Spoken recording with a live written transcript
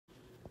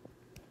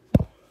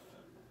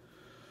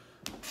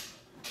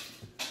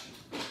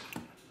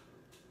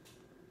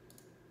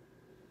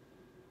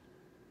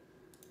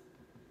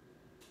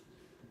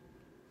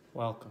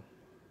Welcome.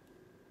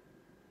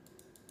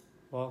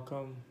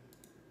 Welcome.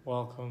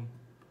 Welcome.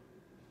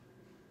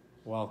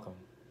 Welcome.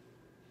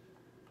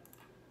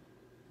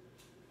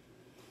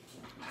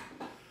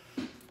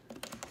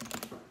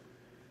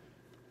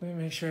 Let me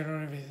make sure I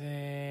don't have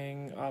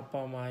everything up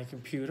on my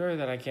computer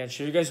that I can't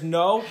show you guys.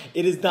 No,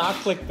 it is not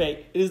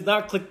clickbait. It is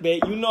not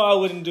clickbait. You know I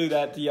wouldn't do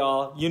that to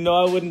y'all. You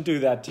know I wouldn't do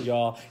that to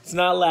y'all. It's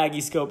not laggy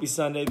Scopie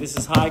Sunday. This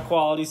is high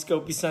quality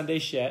Scopie Sunday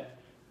shit.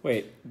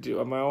 Wait,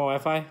 am I on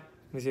Wi-Fi?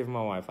 Let me see if I'm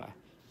on Wi-Fi.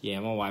 Yeah,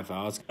 I'm on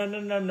Wi-Fi.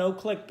 No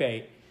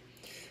clickbait.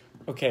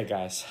 Okay,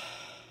 guys.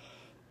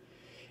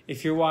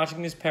 If you're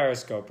watching this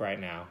Periscope right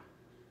now,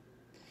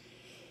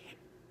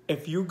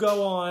 if you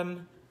go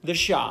on the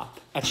shop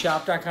at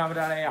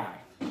shop.comma.ai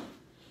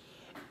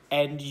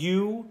and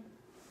you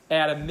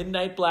add a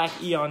midnight black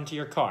EON to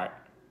your cart.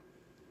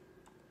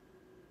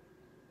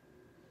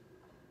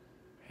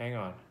 Hang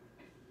on.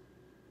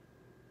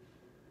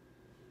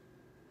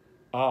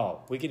 Oh,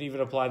 we can even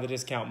apply the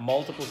discount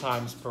multiple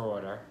times per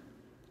order.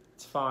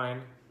 It's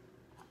fine.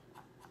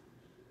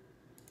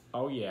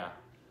 Oh yeah.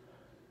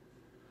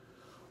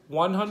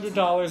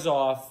 $100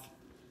 off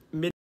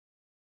midnight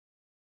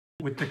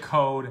with the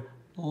code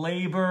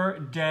Labor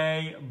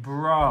Day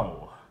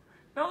Bro.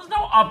 Now, there's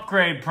no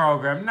upgrade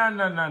program.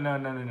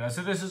 No.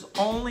 So this is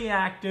only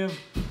active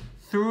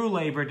through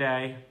Labor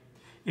Day.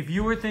 If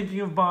you were thinking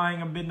of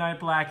buying a Midnight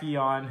Black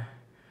EON,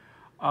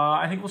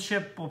 I think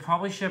we'll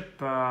probably ship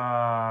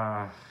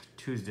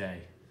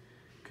Tuesday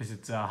because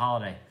it's a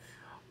holiday.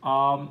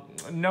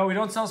 No, we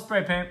don't sell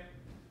spray paint.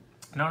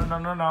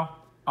 No.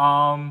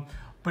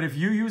 But if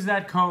you use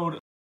that code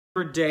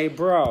Labor Day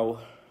Bro,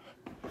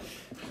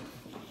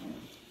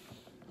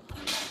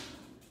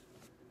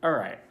 all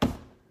right,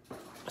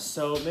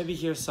 so maybe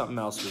here's something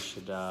else we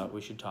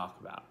should talk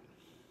about.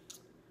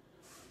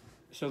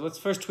 So let's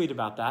first tweet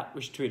about that.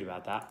 We should tweet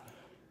about that.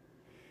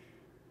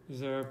 Is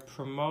there a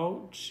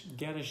promote,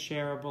 get a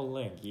shareable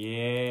link?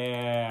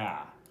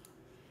 Yeah.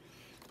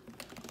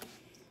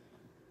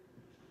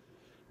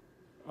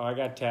 Oh, I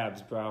got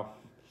tabs, bro.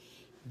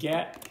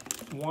 Get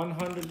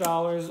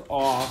 $100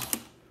 off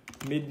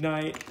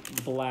Midnight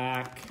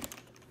Black.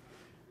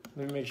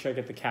 Let me make sure I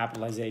get the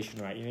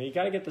capitalization right. You know, you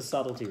got to get the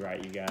subtlety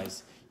right, you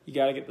guys. You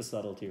got to get the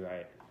subtlety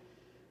right.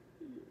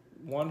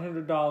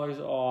 $100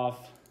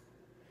 off.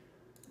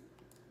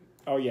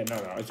 Oh, yeah, no.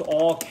 It's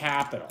all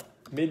capital.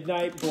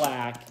 Midnight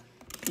Black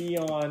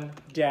EON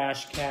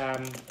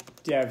Dashcam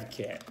Dev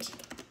Kit.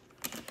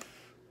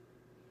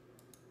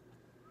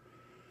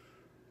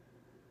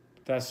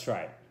 That's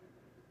right.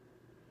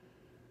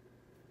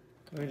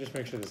 Let me just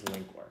make sure this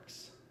link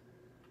works.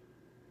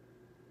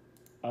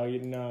 Oh,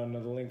 no, the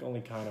link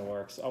only kind of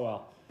works. Oh,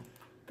 well.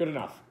 Good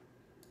enough.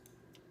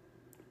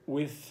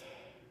 With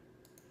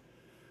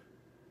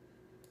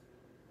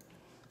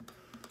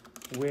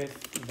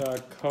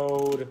the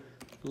code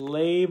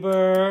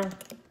Labor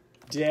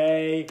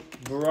Day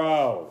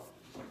Bro.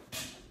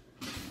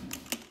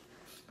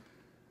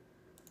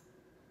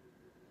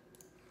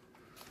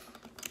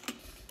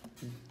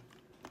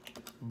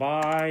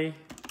 Buy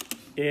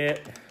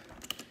it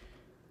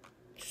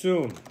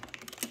soon.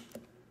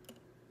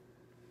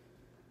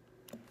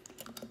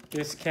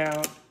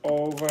 Discount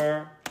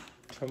over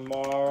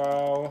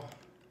tomorrow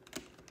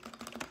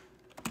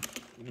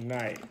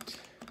night.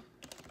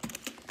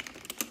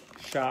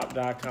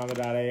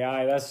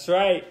 Shop.comma.ai. That's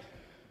right.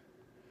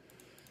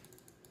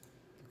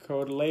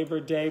 Code Labor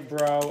Day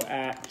Bro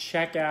at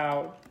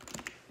checkout.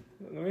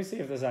 Let me see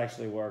if this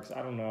actually works.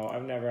 I don't know.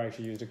 I've never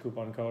actually used a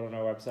coupon code on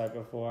our website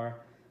before.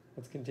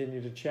 Let's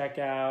continue to check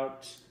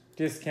out.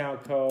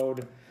 Discount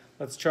code.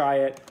 Let's try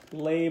it.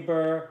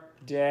 Labor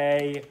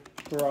Day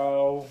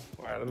Bro.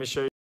 All right, let me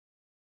show you.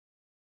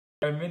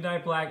 A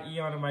Midnight Black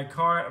EON in my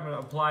cart. I'm going to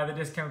apply the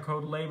discount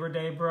code Labor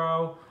Day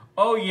Bro.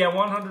 Oh yeah,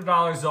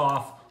 $100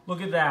 off.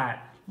 Look at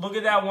that. Look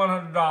at that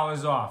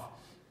 $100 off.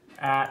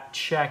 At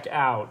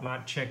checkout,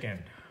 not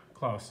chicken.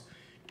 Close.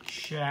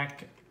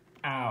 Check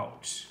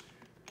out.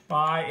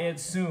 Buy it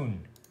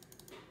soon.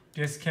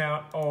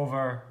 Discount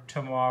over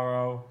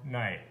tomorrow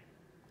night.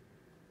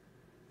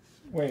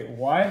 Wait,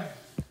 what?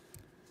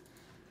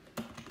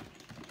 You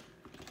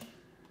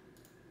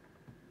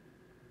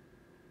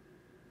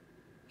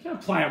can't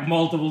apply it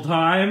multiple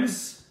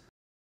times.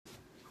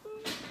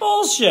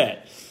 Bullshit.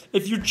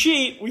 If you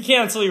cheat, we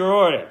cancel your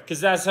order,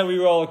 because that's how we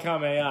roll at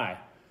comma.ai.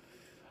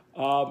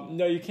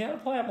 No, you can't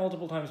apply it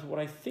multiple times, but what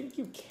I think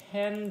you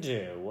can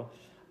do,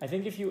 I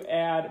think if you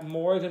add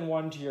more than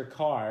one to your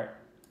cart,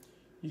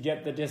 you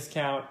get the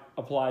discount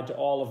applied to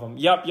all of them.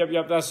 Yep,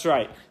 that's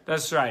right.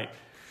 That's right.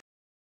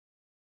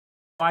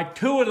 Buy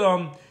two of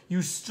them,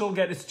 you still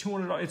get, it's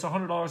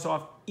 $100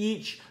 off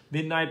each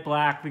Midnight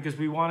Black, because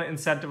we want to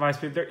incentivize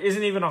people. There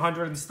isn't even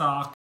 100 in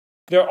stock.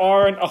 There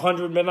aren't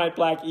 100 Midnight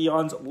Black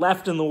EONs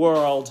left in the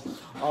world.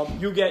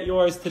 You get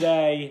yours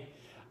today,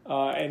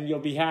 and you'll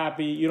be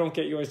happy. You don't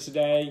get yours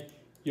today,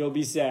 you'll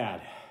be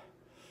sad.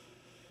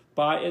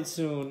 Buy it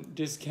soon.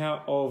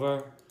 Discount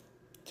over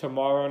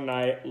tomorrow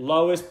night.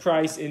 Lowest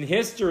price in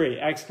history!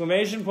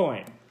 Exclamation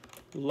point.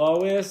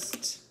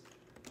 Lowest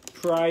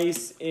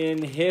price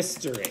in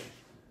history!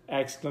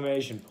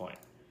 Exclamation point.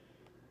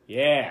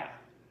 Yeah.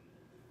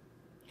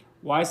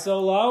 Why so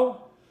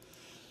low?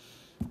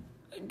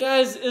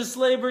 Guys, it's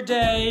Labor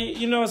Day.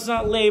 You know it's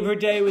not Labor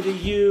Day with a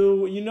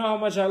U. You know how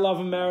much I love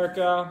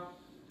America.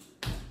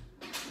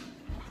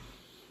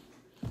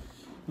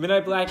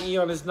 Midnight Black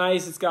EON is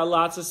nice. It's got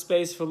lots of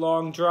space for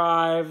long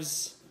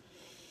drives.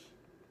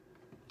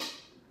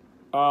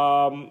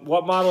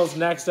 What model's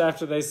next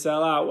after they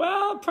sell out?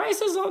 Well,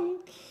 prices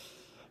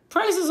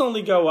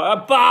only go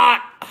up.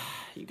 Bot!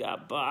 You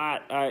got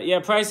bot. All right, yeah,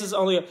 prices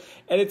only,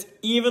 and it's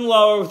even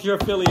lower with your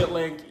affiliate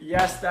link.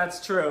 Yes,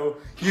 that's true.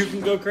 You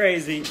can go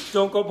crazy.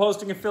 Don't go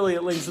posting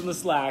affiliate links in the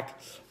Slack.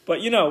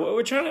 But you know,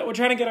 we're trying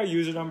to get our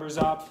user numbers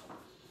up.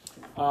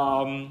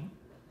 You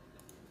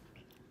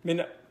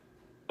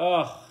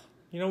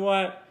know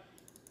what?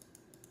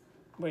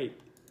 Wait,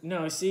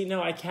 no,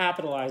 I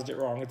capitalized it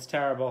wrong. It's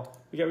terrible.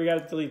 We got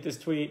to delete this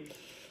tweet.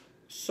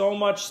 So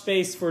much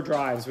space for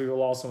drives we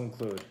will also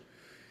include.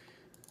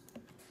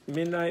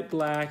 Midnight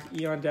Black,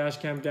 EON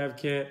Dashcam Dev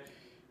Kit.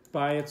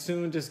 Buy it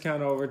soon,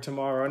 discount over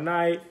tomorrow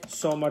night.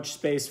 So much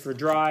space for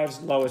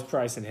drives, lowest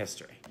price in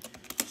history.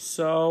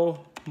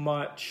 So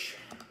much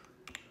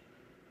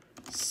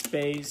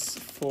space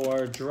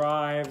for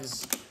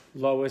drives,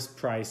 lowest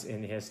price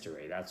in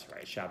history. That's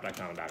right,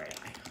 shop.comma.ai.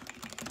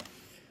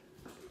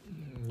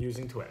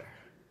 Using Twitter.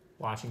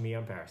 Watching me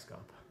on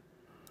Periscope.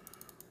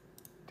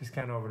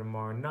 Discount over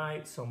tomorrow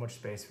night. So much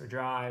space for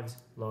drives.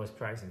 Lowest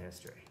price in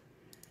history.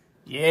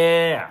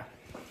 Yeah.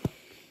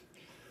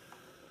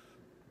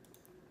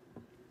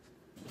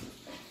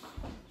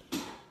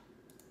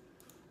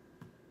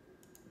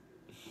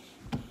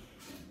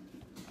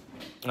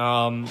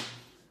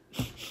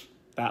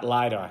 That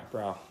LiDAR,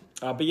 bro.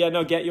 But yeah,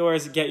 no, get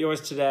yours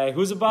today.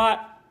 Who's a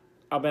bot?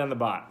 I'll ban the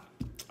bot.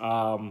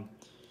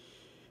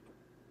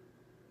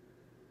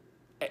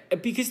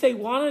 Because they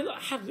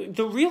wanted,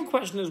 the real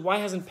question is, why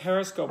hasn't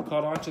Periscope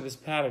caught on to this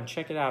pattern?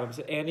 Check it out.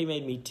 Andy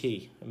made me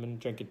tea. I'm going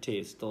to drink a tea.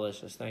 It's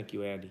delicious. Thank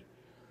you, Andy.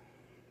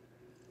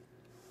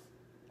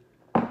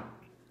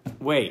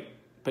 Wait,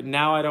 but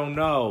now I don't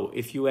know.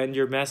 If you end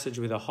your message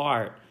with a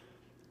heart,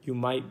 you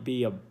might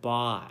be a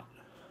bot.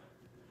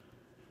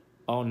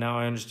 Oh, now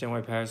I understand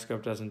why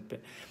Periscope doesn't...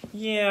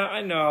 Yeah,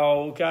 I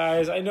know,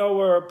 guys. I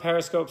know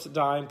Periscope's a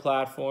dying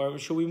platform.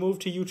 Should we move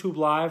to YouTube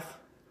Live?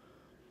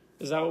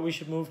 Is that what we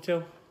should move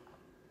to?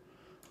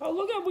 Oh,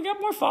 look, we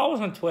got more followers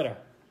on Twitter.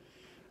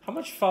 How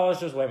much followers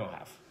does Waymo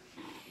have?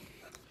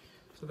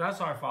 So that's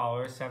our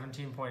followers,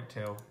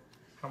 17.2.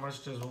 How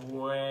much does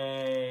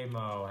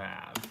Waymo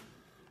have?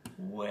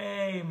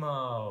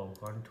 Waymo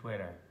on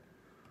Twitter.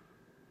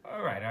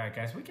 All right,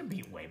 guys. We can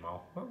beat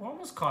Waymo. We're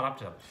almost caught up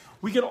to them.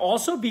 We can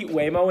also beat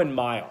Waymo in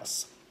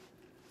miles.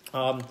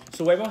 So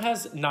Waymo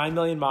has 9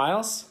 million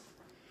miles.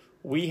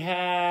 We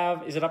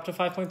have... Is it up to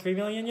 5.3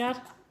 million yet?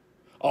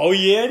 Oh,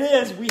 yeah, it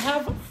is. We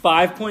have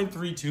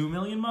 5.32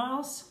 million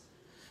miles.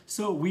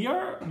 So we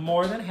are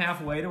more than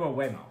halfway to a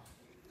Waymo.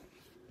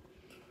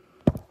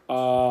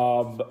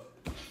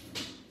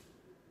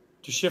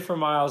 Do shipper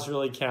miles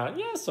really count?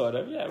 Yeah, sort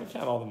of. Yeah, we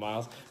count all the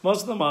miles.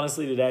 Most of them,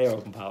 honestly, today are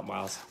openpilot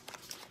miles.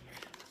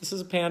 This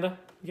is a panda.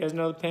 You guys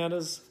know the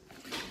pandas?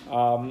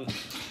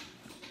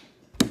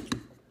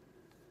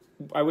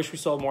 I wish we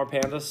sold more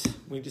pandas.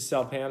 We just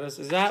sell pandas.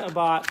 Is that a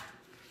bot?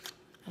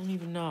 I don't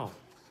even know.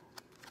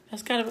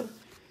 That's kind of a...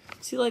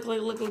 See, look,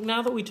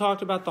 now that we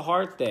talked about the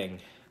heart thing,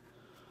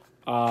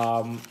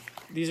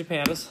 these are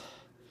pandas.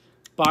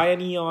 Buy an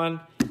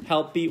EON,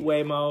 help beat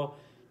Waymo.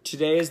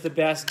 Today is the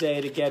best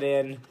day to get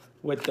in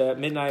with the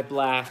Midnight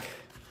Black.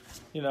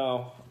 You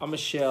know, I'm a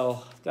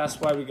shill. That's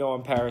why we go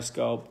on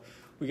Periscope.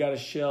 We got a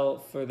shill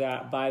for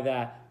that, buy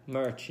that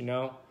merch, you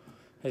know?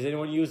 Has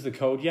anyone used the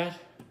code yet?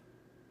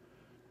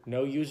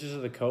 No users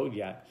of the code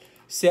yet.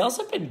 Sales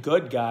have been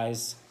good,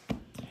 guys.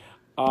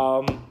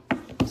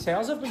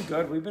 Sales have been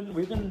good. We've been,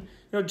 you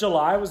know,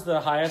 July was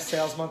the highest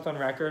sales month on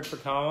record for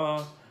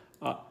comma.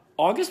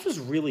 August was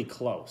really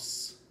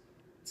close.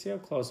 Let's see how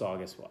close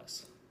August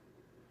was.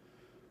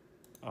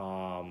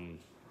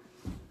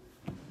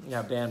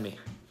 Yeah, ban me.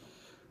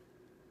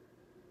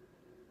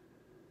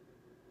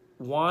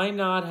 Why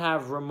not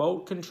have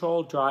remote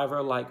control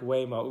driver like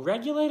Waymo?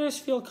 Regulators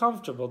feel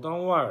comfortable,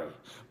 don't worry.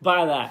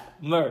 Buy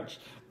that merch.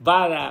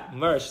 Buy that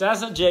merch.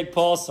 That's a Jake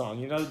Paul song.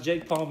 You know the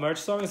Jake Paul merch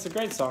song? It's a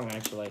great song,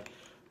 actually.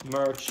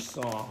 Merch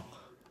song.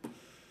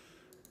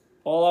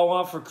 All I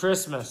want for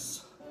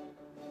Christmas.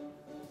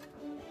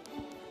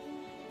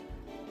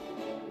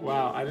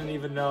 Wow, I didn't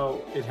even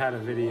know it had a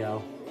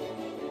video.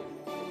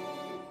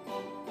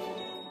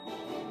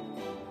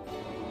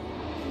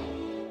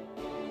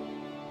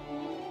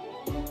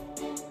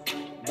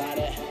 Buy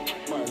that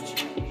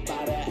merch.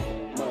 Buy that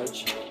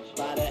merch.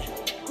 Buy that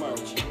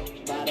merch.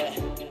 Buy that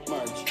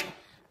merch.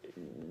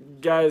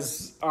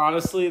 Guys,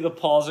 honestly, the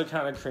Pauls are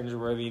kind of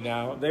cringeworthy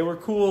now. They were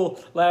cool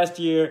last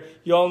year.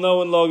 You all know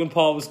when Logan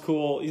Paul was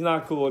cool. He's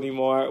not cool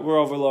anymore. We're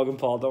over Logan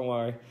Paul. Don't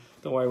worry.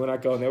 Don't worry. We're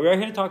not going there. We're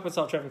here to talk about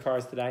self-driving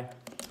cars today.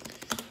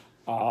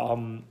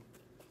 I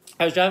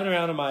was driving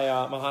around in my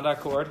my Honda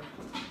Accord,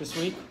 this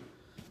week.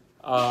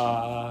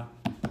 And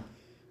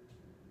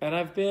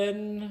I've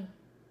been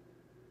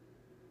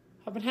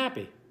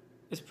happy.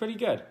 It's pretty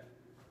good.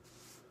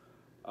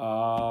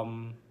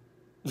 Guys,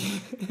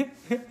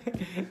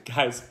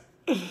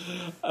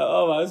 I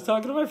was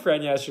talking to my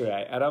friend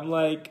yesterday, and I'm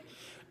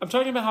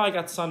talking about how I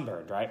got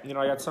sunburned, right?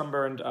 I got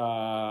sunburned.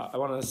 I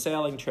went on a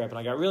sailing trip, and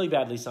I got really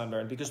badly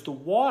sunburned because the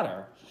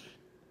water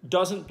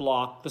doesn't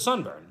block the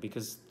sunburn,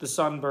 because the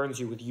sun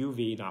burns you with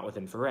UV, not with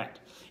infrared.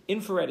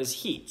 Infrared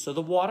is heat, so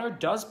the water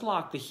does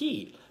block the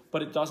heat,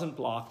 but it doesn't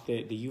block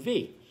the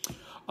UV.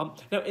 Now,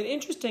 an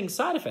interesting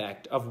side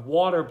effect of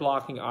water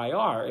blocking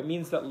IR, it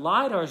means that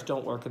LiDARs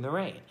don't work in the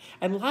rain.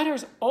 And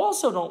LiDARs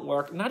also don't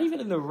work, not even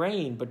in the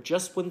rain, but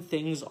just when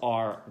things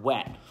are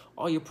wet.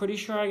 Oh, you're pretty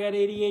sure I got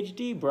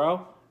ADHD,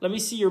 bro? Let me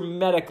see your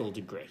medical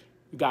degree.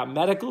 You got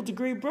medical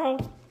degree, bro?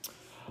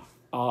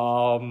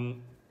 You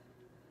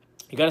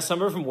got a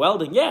sunburn from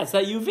welding? Yeah, it's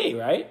that UV,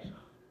 right?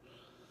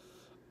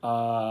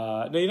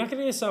 No, you're not going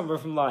to get a sunburn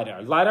from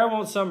LiDAR. LiDAR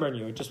won't sunburn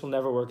you. It just will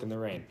never work in the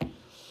rain.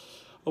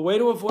 A way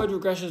to avoid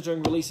regressions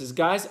during releases,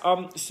 guys.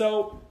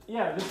 So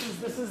yeah,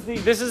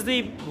 this is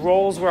the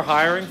roles we're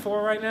hiring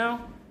for right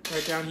now,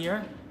 right down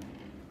here.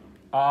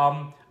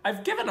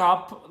 I've given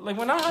up. Like,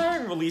 we're not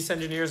hiring release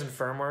engineers and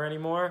firmware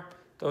anymore.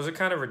 Those are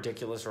kind of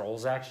ridiculous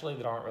roles, actually,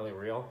 that aren't really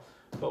real.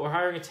 But we're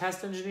hiring a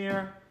test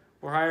engineer.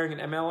 We're hiring an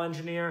ML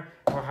engineer.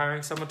 And we're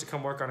hiring someone to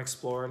come work on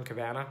Explorer and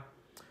Cabana.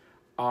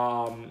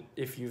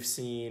 If you've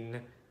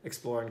seen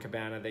Explorer and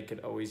Cabana, they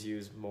could always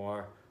use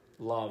more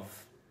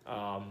love.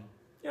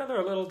 Yeah,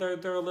 they're a little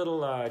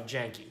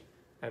janky,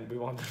 and we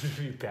want them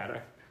to be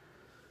better.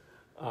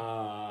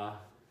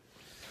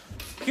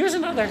 Here's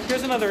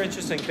another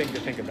interesting thing to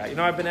think about.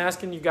 I've been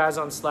asking you guys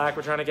on Slack.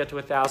 We're trying to get to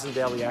 1,000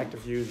 daily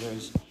active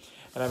users,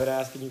 and I've been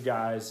asking you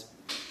guys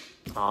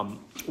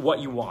what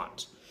you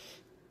want.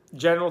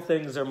 General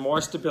things are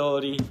more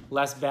stability,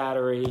 less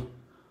battery.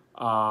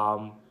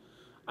 I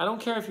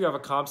don't care if you have a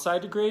comp sci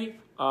degree.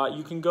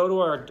 You can go to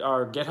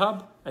our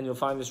GitHub, and you'll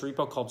find this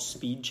repo called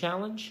Speed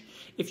Challenge.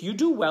 If you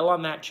do well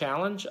on that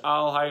challenge,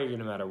 I'll hire you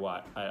no matter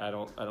what. I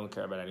don't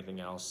care about anything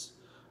else.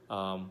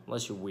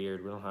 Unless you're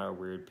weird. We don't hire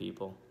weird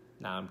people.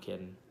 Nah, I'm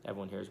kidding.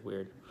 Everyone here is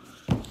weird.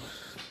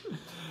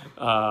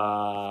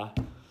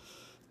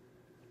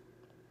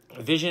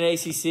 Vision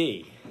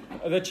ACC.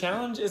 The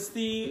challenge is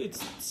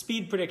it's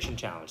speed prediction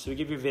challenge. So we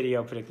give you a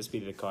video, predict the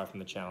speed of the car from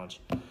the challenge.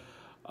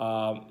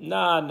 Nah,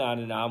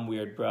 I'm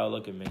weird, bro.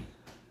 Look at me.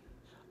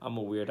 I'm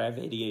a weird. I have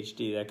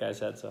ADHD. That guy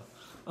said so.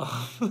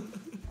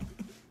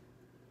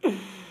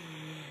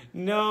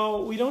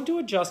 No, we don't do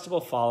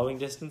adjustable following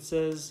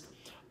distances.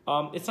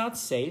 It's not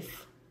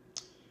safe.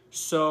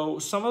 So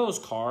some of those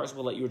cars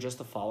will let you adjust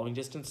the following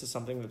distance to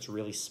something that's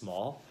really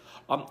small.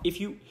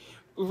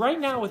 Right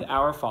now with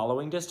our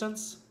following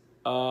distance,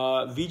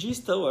 VG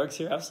still works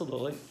here,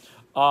 absolutely.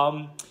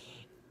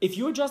 If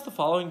you adjust the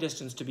following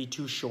distance to be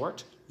too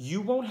short, you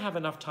won't have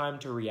enough time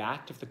to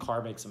react if the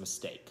car makes a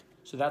mistake.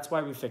 So that's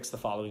why we fixed the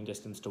following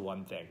distance to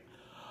one thing.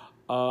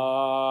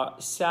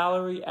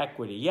 Salary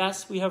equity.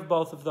 Yes, we have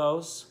both of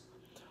those.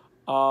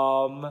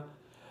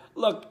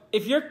 Look,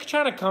 if you're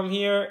trying to come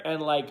here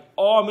and I'm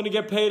going to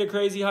get paid a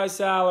crazy high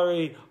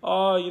salary.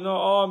 I'm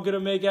going to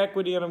make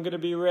equity and I'm going to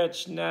be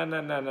rich.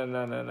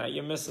 No.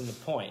 You're missing the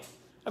point.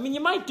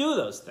 You might do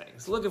those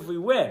things. Look, if we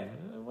win,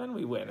 when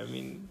we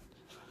win,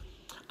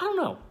 I don't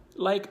know.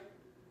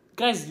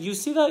 Guys, you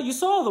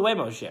saw all the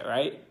Waymo shit,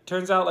 right?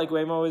 Turns out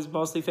Waymo is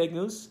mostly fake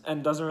news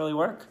and doesn't really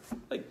work.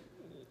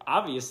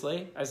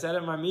 Obviously, I said it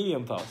in my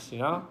Medium post,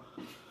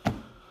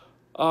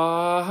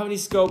 How many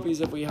Scopies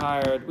have we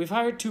hired? We've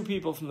hired 2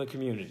 people from the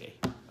community.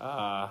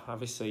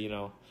 Obviously,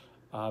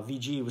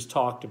 VG was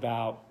talked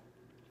about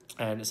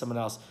and someone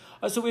else.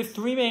 So we have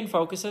 3 main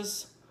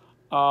focuses.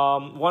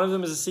 One of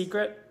them is a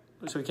secret,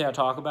 so we can't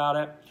talk about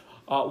it.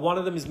 One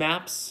of them is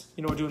maps.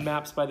 We're doing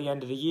maps by the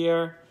end of the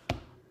year.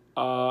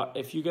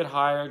 If you get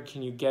hired,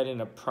 can you get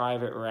in a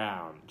private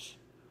round?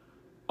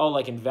 Oh,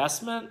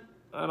 investment?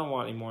 I don't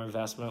want any more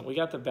investment. We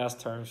got the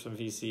best terms from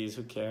VCs.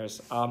 Who cares?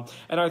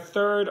 And our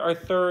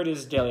third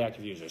is daily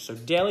active users. So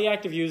daily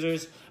active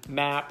users,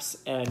 maps,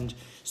 and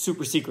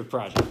super secret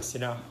projects.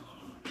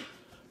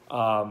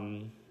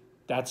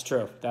 That's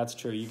true.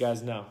 You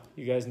guys know.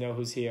 You guys know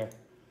who's here.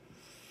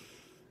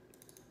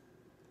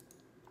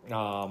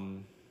 But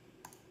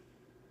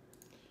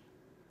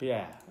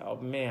yeah. Oh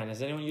man,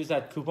 has anyone used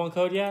that coupon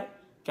code yet?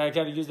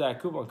 Gotta use that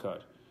coupon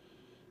code.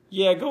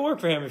 Yeah, go work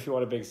for him if you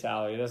want a big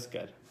salary. That's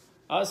good.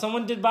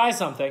 Someone did buy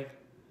something.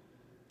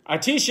 A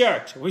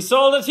t-shirt. We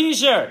sold a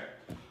t-shirt.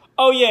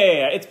 Oh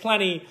yeah. It's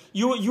plenty.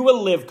 You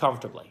will live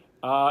comfortably.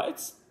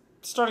 It's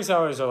starting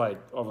salaries are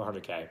over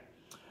 100K.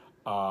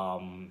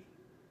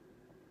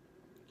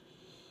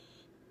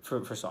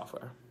 For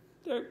software.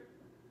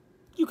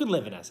 You can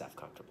live in SF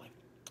comfortably.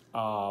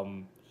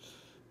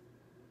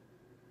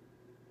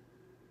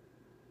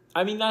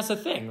 That's the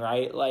thing,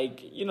 right?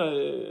 Wait,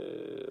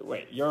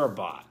 you're a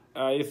bot.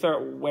 You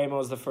thought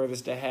Waymo's the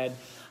furthest ahead.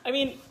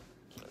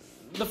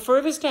 The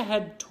furthest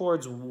ahead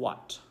towards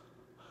what,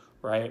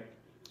 right?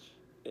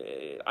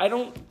 I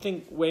don't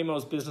think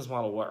Waymo's business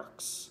model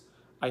works.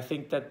 I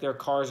think that their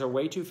cars are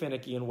way too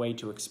finicky and way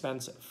too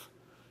expensive.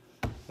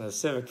 The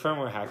Civic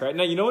firmware hack, right?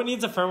 Now, you know what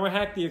needs a firmware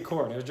hack? The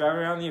Accord. I was driving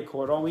around the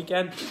Accord all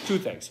weekend. Two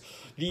things.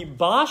 The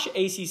Bosch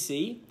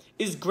ACC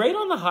is great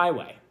on the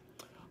highway.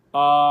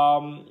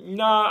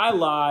 Nah, I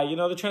lie. You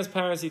know, the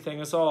transparency thing,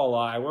 it's all a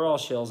lie. We're all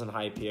shills and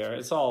hype here.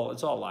 It's all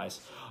lies.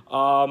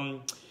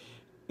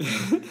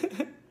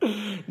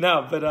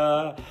 No,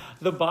 but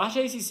the Bosch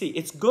ACC,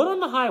 it's good on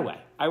the highway.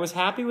 I was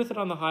happy with it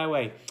on the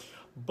highway,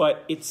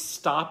 but it's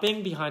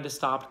stopping behind a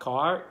stopped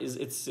car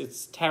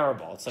it's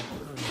terrible. It's like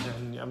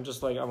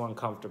I'm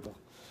uncomfortable.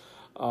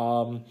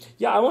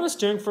 Yeah, I want a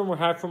steering firmware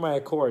hack for my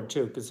Accord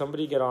too. Could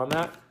somebody get on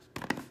that?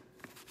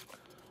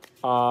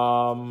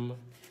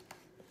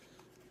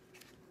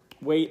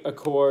 Wait,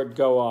 Accord,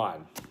 go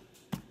on.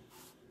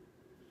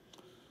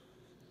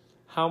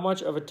 How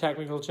much of a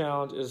technical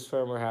challenge is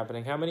firmware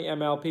happening? How many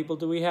ML people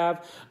do we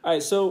have? All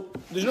right, so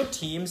there's no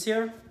teams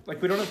here.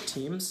 Like, we don't have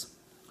teams.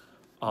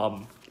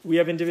 We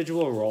have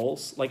individual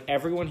roles. Like,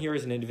 everyone here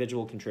is an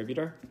individual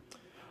contributor.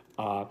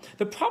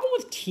 The problem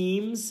with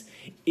teams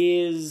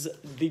is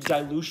the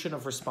dilution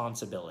of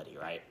responsibility,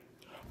 right?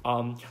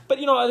 But,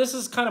 you know, this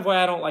is kind of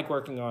why I don't like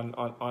working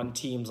on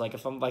teams. Like,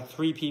 if I'm like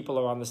 3 people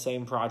are on the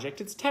same project,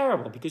 it's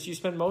terrible because you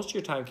spend most of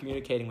your time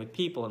communicating with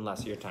people and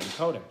less of your time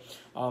coding.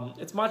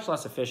 It's much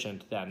less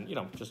efficient than, you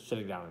know, just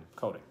sitting down and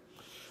coding.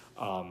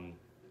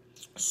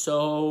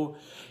 So,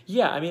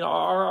 yeah, I mean,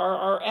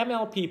 our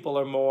ML people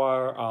are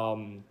more...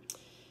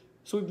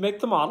 so we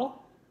make the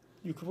model.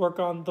 You could work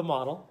on the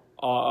model.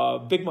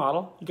 Big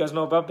model. You guys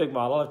know about big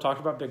model. I've talked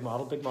about big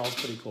model. Big model's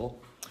pretty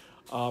cool.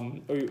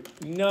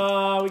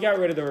 No, we got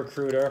rid of the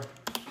recruiter.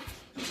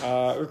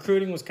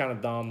 Recruiting was kind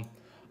of dumb.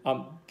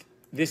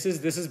 This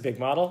is big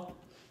model.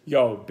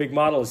 Yo, big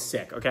model is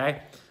sick.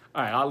 Okay.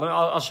 All right.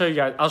 I'll show you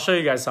guys. I'll show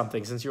you guys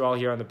something since you're all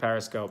here on the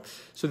Periscope.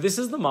 So this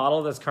is the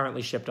model that's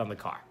currently shipped on the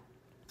car.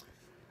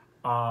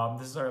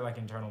 This is our like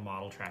internal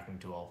model tracking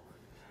tool.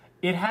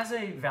 It has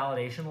a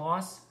validation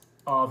loss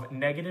of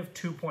negative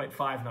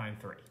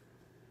 2.593. So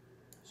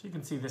you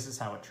can see this is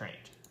how it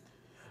trained.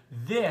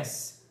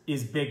 This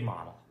is big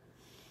model.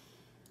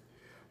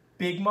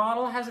 Big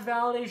model has a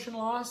validation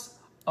loss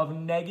of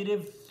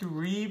negative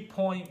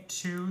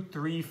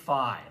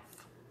 3.235.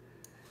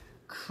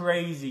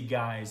 Crazy,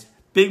 guys.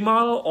 Big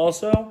model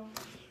also,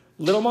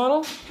 little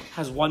model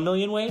has 1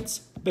 million weights.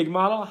 Big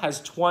model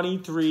has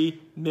 23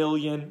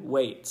 million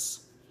weights.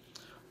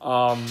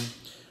 Now,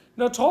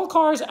 tall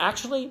cars,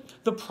 actually,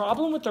 the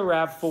problem with the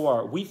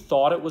RAV4, we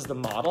thought it was the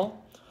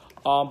model,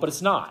 but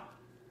it's not.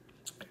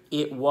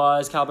 It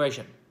was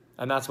calibration.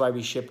 And that's why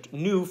we shipped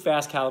new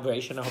fast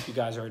calibration. I hope you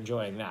guys are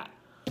enjoying that.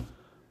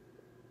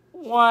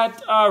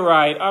 What? All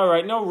right.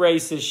 No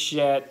racist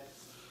shit.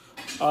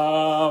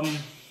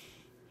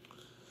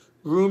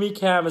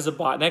 RumiCam is a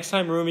bot. Next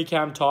time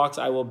RumiCam talks,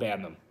 I will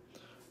ban them.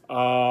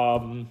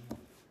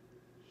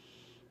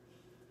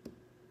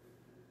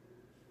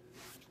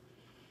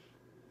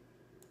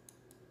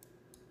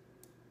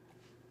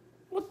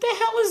 What the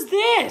hell is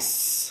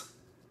this?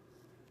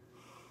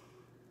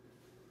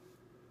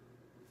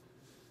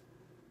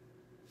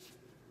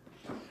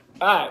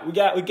 All right, we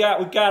got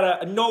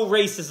a no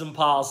racism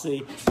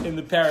policy in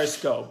the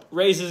Periscope.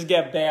 Racists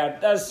get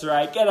banned. That's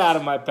right. Get out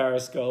of my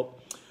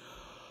Periscope.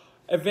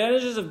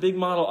 Advantages of big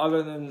model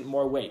other than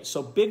more weight.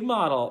 So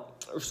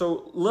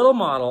little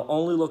model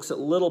only looks at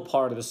little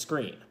part of the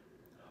screen.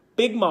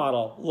 Big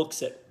model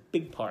looks at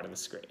big part of the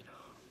screen.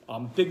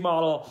 Big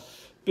model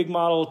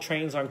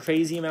trains on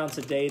crazy amounts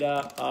of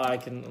data.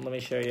 Let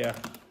me show you.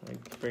 Let me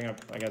bring up.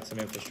 I got some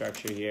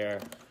infrastructure here.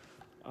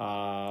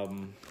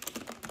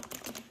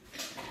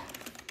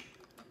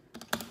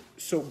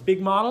 So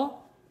big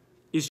model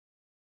is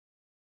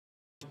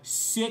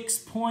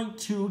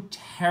 6.2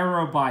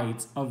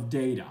 terabytes of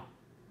data.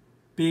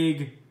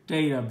 Big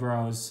data,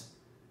 bros.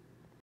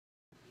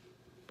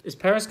 Is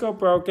Periscope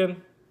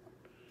broken?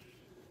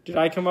 Did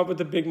I come up with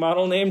the big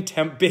model name?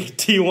 Big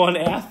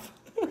T1F?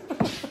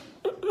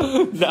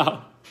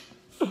 No.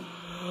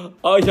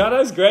 Oh,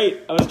 Hyundai's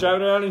great. I was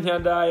driving around in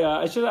Hyundai.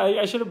 I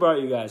should have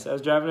brought you guys. I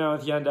was driving around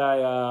with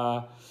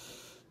Hyundai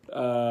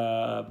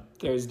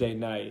Thursday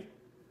night.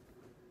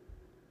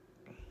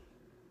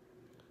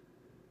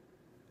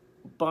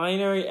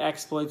 Binary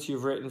exploits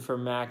you've written for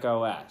Mac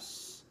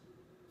OS.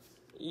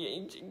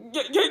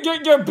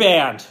 You're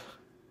banned.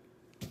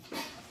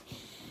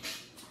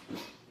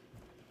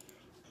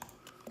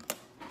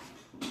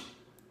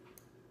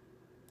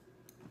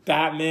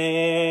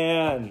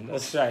 Batman.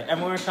 That's right.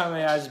 Everyone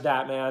comma.ai is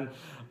Batman.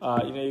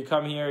 You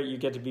come here, you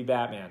get to be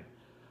Batman.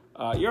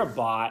 You're a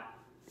bot.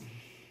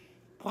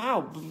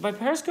 Wow, my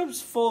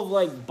Periscope's full of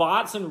like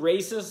bots and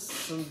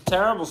racists and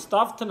terrible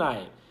stuff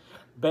tonight.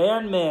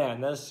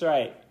 Man, that's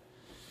right.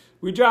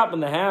 We dropping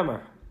the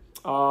hammer.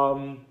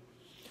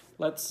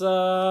 Let's, do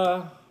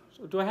I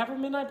have a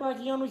Midnight Black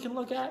EON we can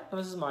look at? Oh,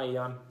 this is my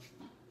EON.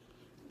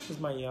 It's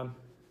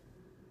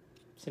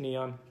an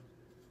EON.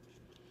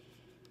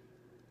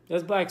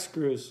 There's black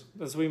screws.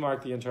 That's we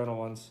mark the internal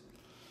ones.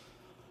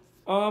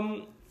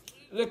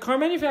 The car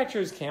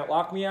manufacturers can't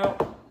lock me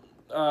out.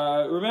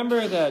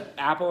 Remember that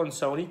Apple and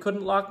Sony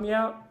couldn't lock me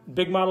out?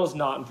 Big model is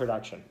not in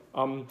production.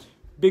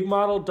 Big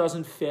model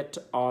doesn't fit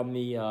on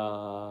the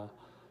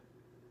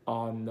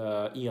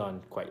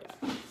EON quite yet.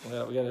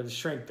 We got to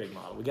shrink big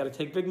model. We got to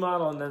take big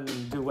model and then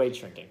do weight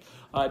shrinking.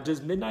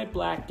 Does midnight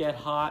black get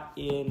hot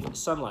in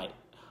sunlight?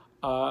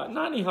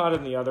 Not any hotter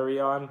than the other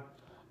EON.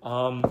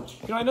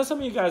 I know some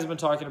of you guys have been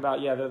talking about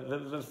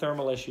the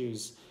thermal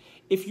issues.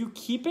 If you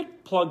keep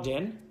it plugged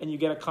in and you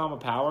get a comma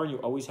power and you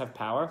always have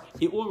power,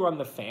 it will run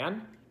the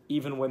fan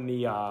even when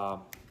the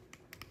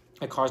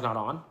car's not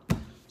on.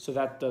 So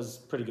that does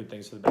pretty good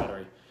things for the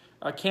battery.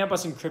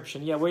 Campus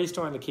encryption. Yeah, where are you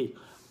storing the key?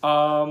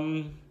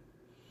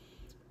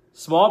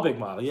 Small big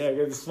model. Yeah,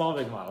 the small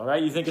big model,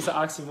 right? You think it's an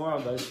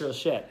oxymoron, but it's real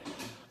shit.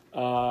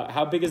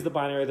 How big is the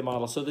binary of the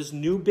model? So this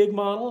new big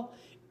model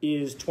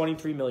is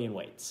 23 million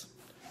weights.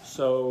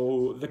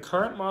 So the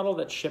current model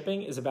that's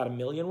shipping is about 1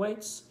 million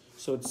weights.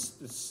 So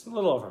it's a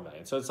little over 1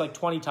 million. So it's like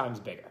 20 times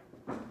bigger.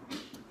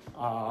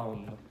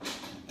 Don't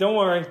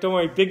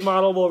worry. Big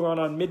model will run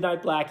on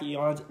midnight black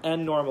EONs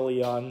and normal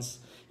EONs.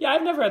 Yeah,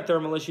 I've never had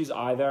thermal issues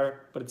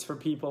either, but it's for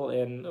people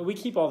we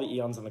keep all the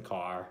EONs in the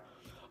car,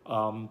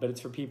 but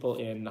it's for people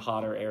in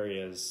hotter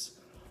areas,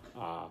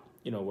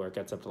 where it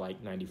gets up to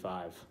like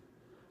 95.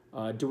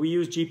 Do we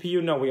use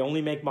GPU? No, we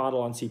only make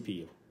model on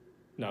CPU.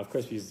 No, of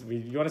course we use.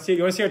 You want to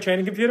see our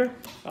training computer?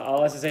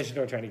 I'll SSH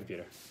into our training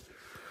computer.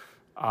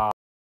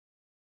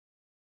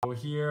 So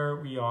here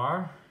we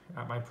are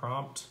at my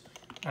prompt.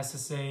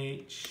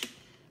 SSH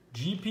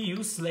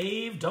GPU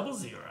slave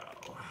 00.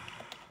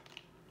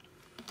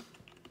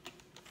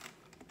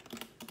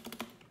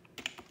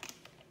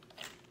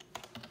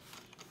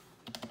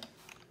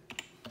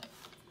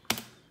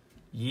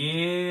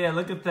 Yeah,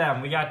 look at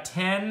them. We got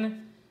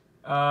 10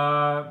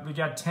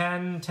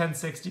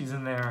 1060s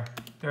in there.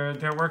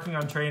 They're working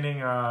on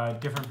training a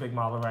different big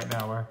model right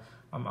now where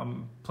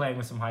I'm playing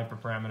with some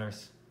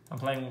hyperparameters.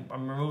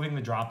 I'm removing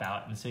the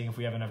dropout and seeing if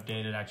we have enough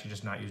data to actually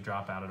just not use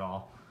dropout at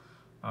all.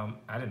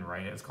 I didn't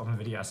write it. It's called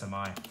NVIDIA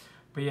SMI.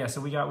 But yeah, so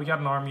we got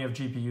an army of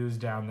GPUs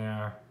down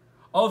there.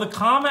 Oh, the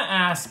comma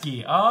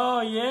ASCII.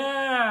 Oh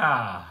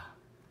yeah.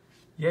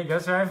 Yeah, it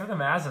goes right for the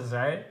masses,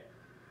 right?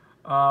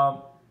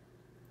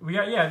 These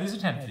are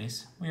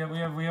 1080s. We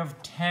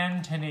have 10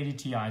 1080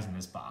 Ti's in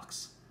this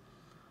box.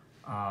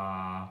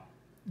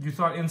 You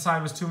thought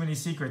inside was too many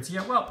secrets.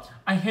 Yeah, well,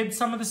 I hid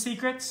some of the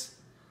secrets.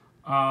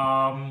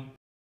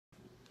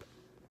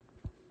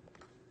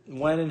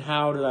 When and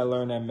how did I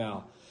learn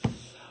ML?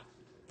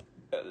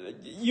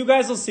 You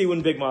guys will see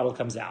when big model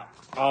comes out.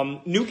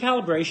 New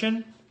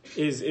calibration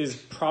is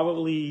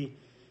probably,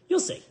 you'll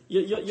see.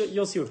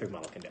 You'll see what big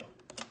model can do.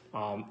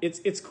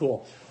 It's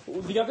cool.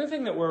 The other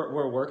thing that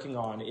we're working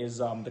on is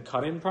the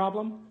cut-in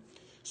problem.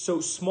 So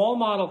small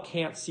model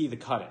can't see the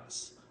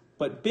cut-ins,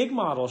 but big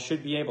model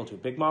should be able to.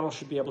 Big model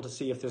should be able to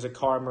see if there's a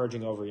car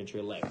merging over into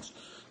your legs.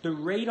 The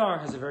radar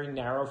has a very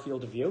narrow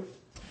field of view.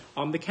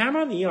 The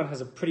camera on the EON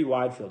has a pretty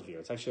wide field of view.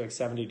 It's actually like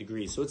 70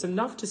 degrees. So it's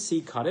enough to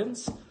see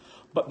cut-ins,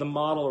 but the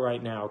model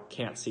right now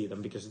can't see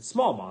them because it's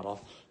small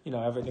model.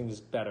 Everything is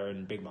better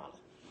in big model.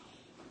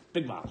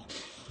 Big model.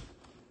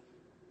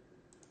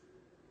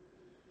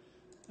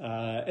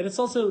 And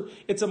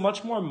it's a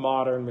much more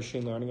modern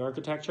machine learning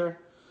architecture.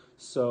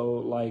 So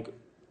like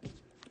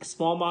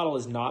small model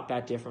is not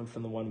that different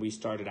from the one we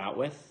started out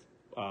with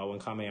when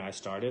comma.ai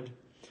started.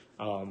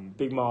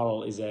 Big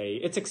model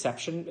it's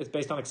exception. It's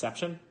based on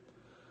exception.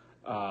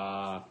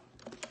 So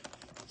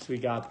we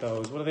got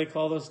those, what do they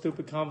call those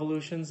stupid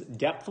convolutions?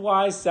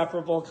 Depth-wise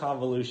separable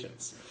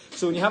convolutions.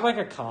 So when you have like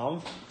a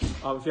conv,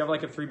 if you have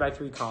like a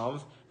 3x3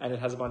 conv and it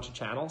has a bunch of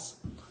channels,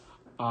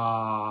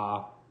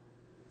 can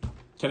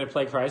it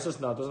play Crisis?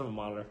 No, it doesn't have a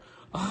monitor.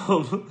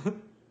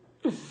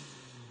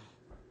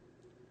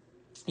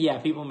 Yeah,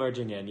 people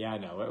merging in. Yeah, I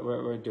know.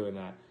 We're doing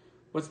that.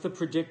 What's the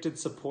predicted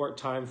support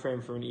time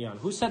frame for an EON?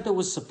 Who said there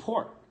was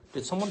support?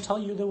 Did someone tell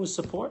you there was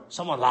support?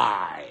 Someone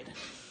lied.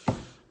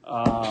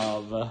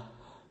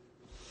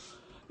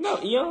 No,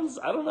 EONs,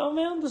 I don't know,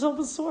 man. This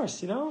open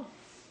source,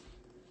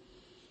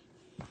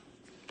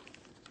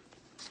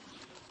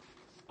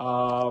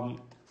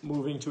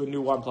 Moving to a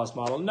new OnePlus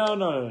model.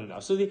 No.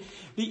 So the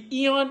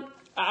EON,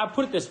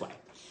 put it this way.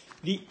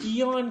 The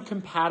EON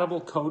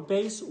compatible code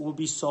base will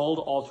be sold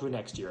all through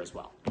next year as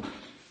well.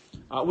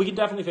 We can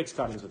definitely fix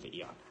cut-ins with the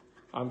EON.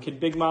 Can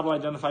Big Model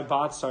identify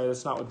bots? Sorry,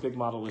 that's not what Big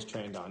Model was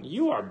trained on.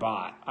 You are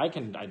bot. I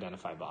can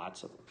identify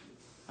bots.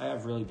 I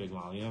have really big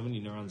model. You know how many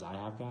neurons I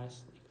have,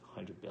 guys? Like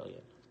 100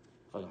 billion.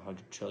 Like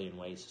 100 trillion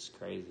ways. It's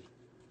crazy.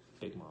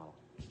 Big model.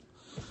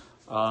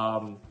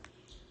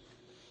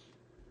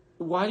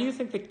 Why do you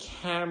think the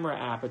camera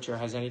aperture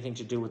has anything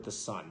to do with the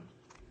sun?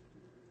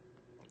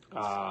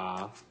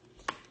 Yeah,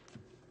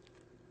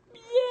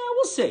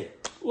 we'll see.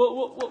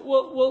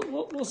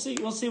 We'll see.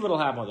 We'll see what'll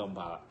happen with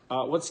openpilot.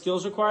 What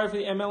skills required for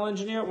the ML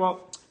engineer?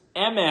 Well,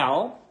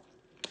 ML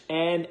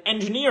and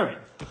engineering.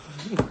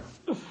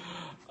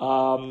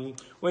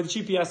 With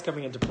GPS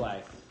coming into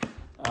play.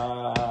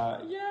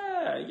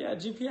 Yeah. yeah,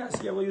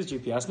 GPS. Yeah, we'll use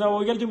GPS. No,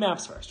 we got to do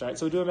maps first, right?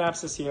 So we're doing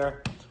maps this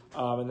year,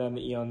 and then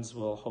the EONs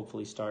will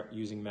hopefully start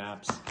using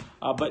maps.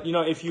 But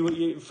if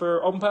you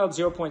for openpilot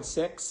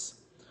 0.6,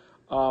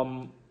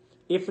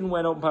 if and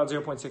when openpilot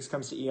 0.6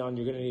 comes to EON,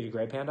 you're going to need a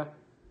gray panda.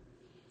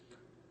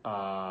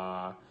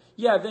 I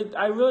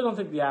really don't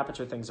think the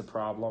aperture thing's a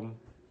problem.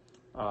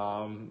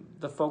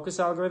 The focus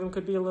algorithm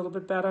could be a little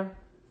bit better.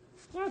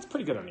 Yeah, it's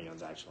pretty good on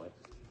EONs, actually.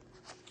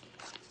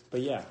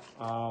 But yeah,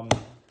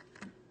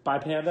 buy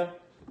Panda,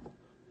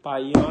 buy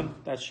EON,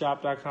 that's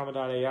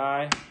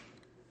shop.comma.ai.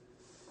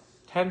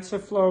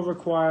 TensorFlow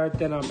required,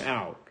 then I'm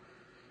out.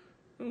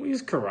 We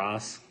use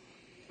Keras.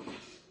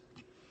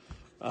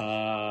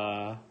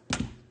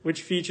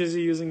 Which features are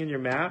you using in your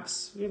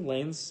maps? We have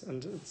lanes,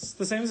 and it's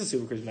the same as the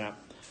Supercruise map.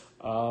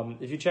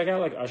 If you check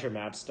out like Usher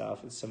map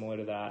stuff, it's similar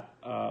to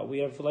that. We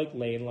have like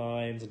lane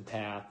lines and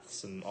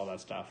paths and all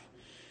that stuff.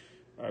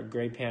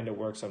 Gray Panda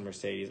works on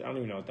Mercedes. I don't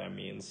even know what that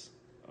means.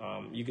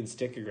 You can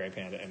stick a Gray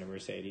Panda in a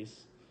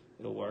Mercedes.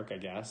 It'll work, I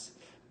guess.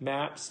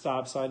 Map,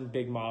 stop sign,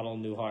 big model,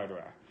 new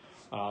hardware.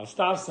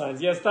 Stop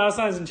signs. Yeah, stop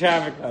signs and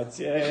traffic lights.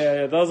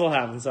 Yeah. Those will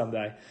happen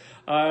someday.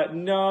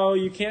 No,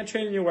 you can't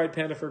trade in your white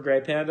panda for a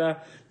gray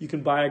panda. You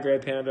can buy a gray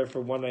panda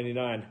for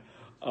 $199.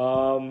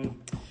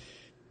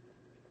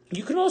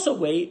 You can also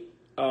wait.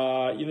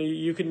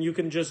 You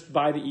can just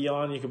buy the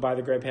EON. You can buy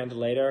the gray panda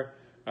later.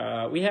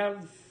 We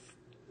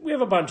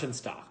have a bunch in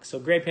stock. So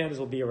gray pandas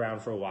will be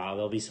around for a while.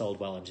 They'll be sold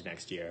well into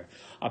next year.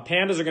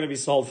 Pandas are going to be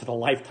sold for the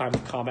lifetime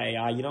of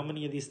comma.ai. You know how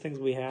many of these things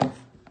we have?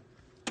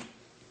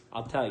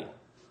 I'll tell you.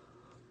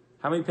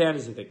 How many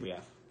pandas do you think we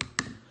have?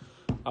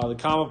 The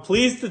comma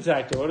police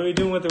detector. What are we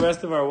doing with the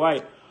rest of our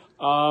white?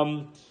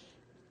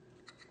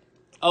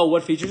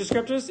 What feature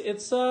descriptors?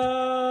 It's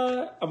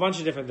a bunch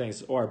of different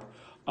things. Orb.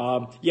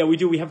 We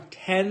do. We have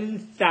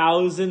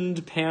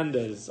 10,000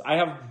 pandas. I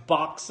have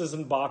boxes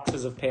and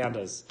boxes of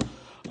pandas.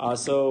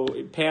 So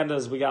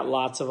pandas, we got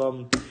lots of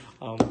them.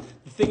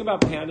 The thing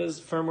about pandas,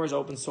 firmware is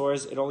open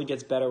source. It only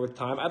gets better with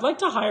time. I'd like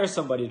to hire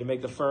somebody to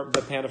make the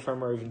panda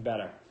firmware even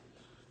better.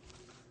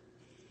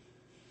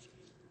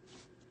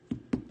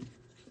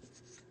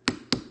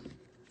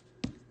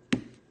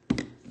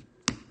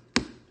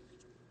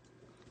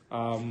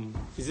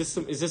 Is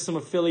this some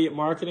affiliate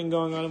marketing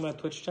going on in my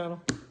Twitch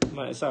channel?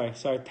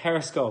 Sorry,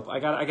 Periscope. I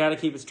gotta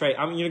keep it straight.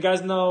 You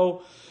guys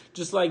know,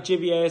 just like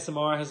Jibby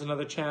ASMR has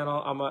another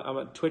channel. I'm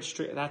a Twitch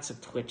stream. That's a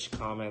Twitch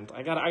comment.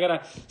 I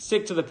gotta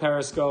stick to the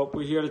Periscope.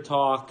 We're here to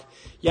talk.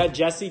 Yeah,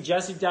 Jesse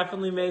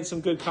definitely made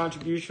some good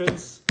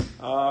contributions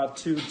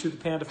to the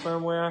panda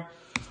firmware.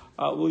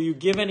 Will you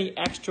give any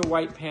extra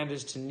white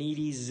pandas to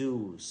needy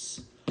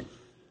zoos?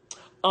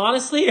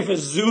 Honestly, if a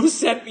zoo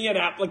sent me an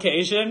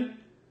application,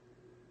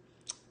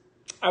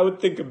 I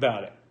would think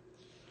about it.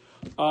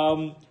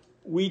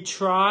 We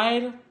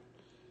tried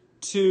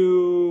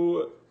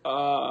to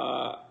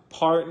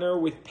partner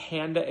with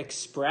Panda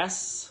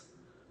Express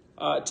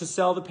to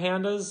sell the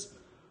pandas.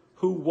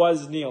 Who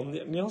was Neil?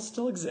 Neil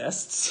still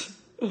exists.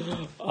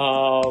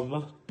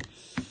 Pandas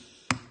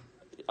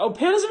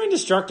are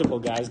indestructible,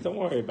 guys. Don't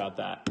worry about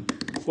that.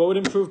 What would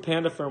improved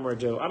panda firmware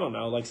do? I don't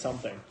know, like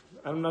something.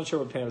 I'm not sure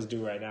what pandas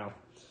do right now.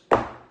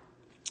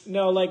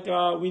 No,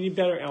 we need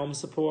better Elm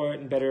support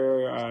and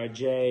better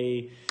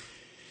J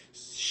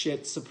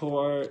shit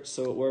support,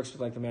 so it works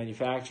with the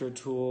manufacturer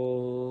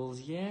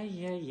tools. Yeah.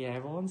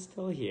 Everyone's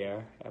still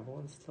here.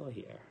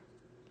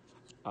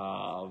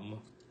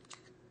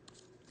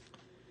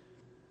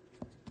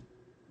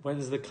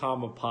 When's the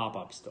comma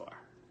pop-up store?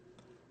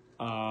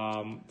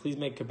 Please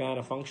make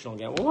Cabana functional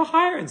again. Well, we're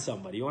hiring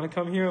somebody. You want to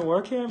come here and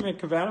work here and make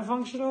Cabana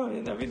functional?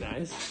 That'd be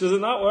nice. Does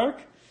it not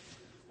work?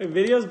 The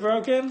video's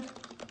broken?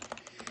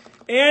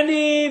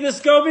 Andy, the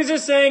Scopies are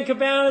saying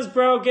Cabana's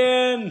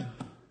broken.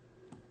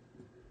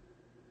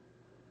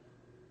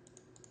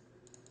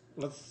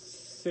 Let's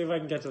see if I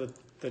can get to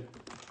the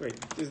wait,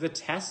 is the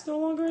test no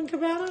longer in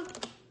Cabana?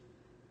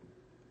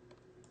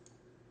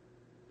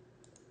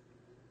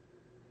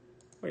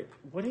 Wait,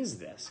 what is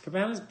this?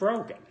 Cabana's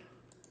broken.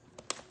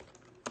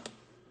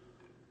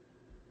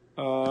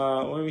 When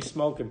are we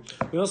smoking?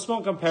 We don't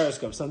smoke on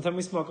Periscope. Sometimes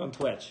we smoke on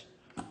Twitch.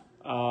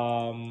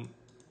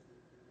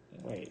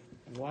 Wait,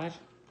 what?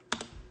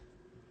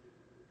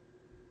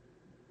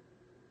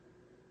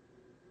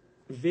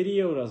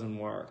 Video doesn't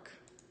work.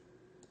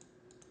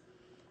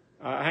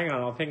 Hang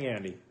on, I'll ping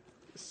Andy.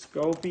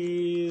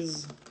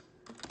 Scopies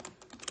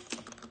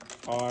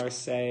are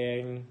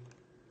saying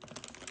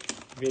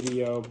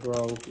video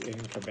broke in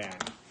Cabana.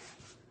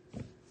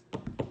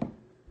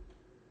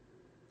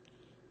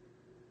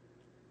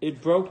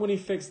 It broke when he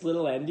fixed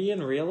Little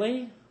Endian,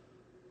 really?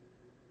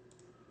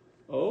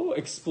 Oh,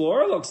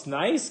 Explorer looks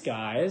nice,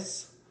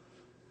 guys.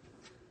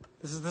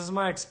 This is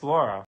my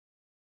Explorer.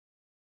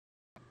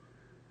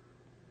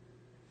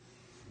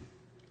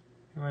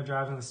 Am I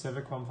driving the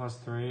Civic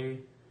 1+3?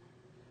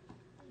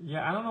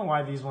 Yeah, I don't know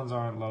why these ones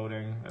aren't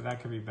loading.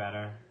 That could be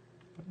better.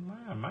 But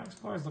man, my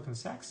Explorer's looking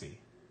sexy.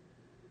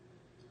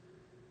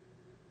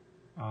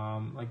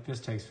 This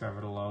takes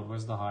forever to load.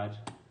 Where's the HUD?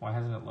 Why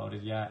hasn't it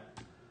loaded yet?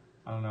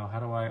 I don't know. How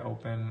do I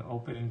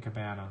open in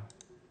Cabana?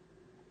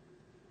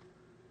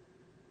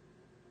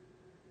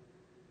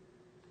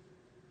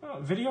 Oh,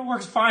 video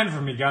works fine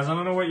for me, guys. I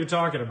don't know what you're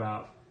talking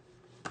about.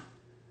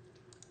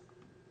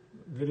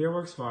 Video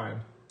works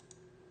fine.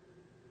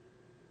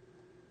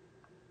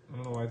 I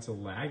don't know why it's so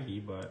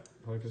laggy, but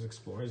probably because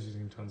Explorer is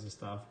using tons of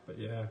stuff. But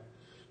yeah.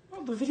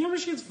 Oh, the video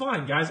machine's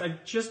fine, guys. I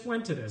just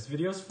went to this.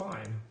 Video's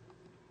fine.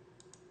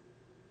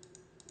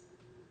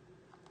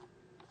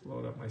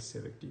 Load up my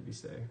Civic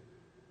DVC.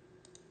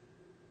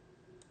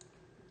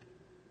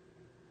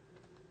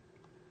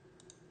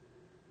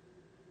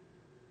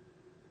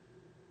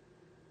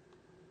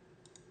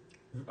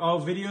 Oh,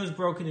 video's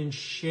broken in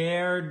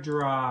shared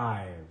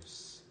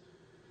drives.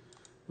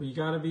 Well, you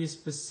gotta be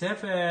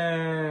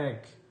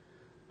specific.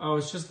 Oh,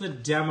 it's just the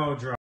demo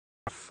drive.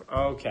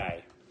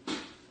 Okay.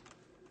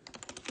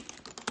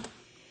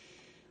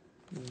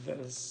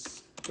 The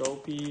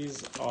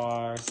Scopies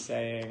are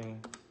saying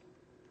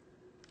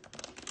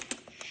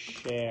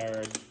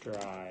shared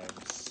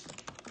drives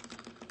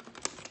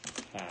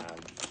have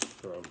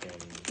broken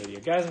video.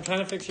 Guys, I'm trying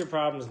to fix your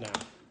problems now.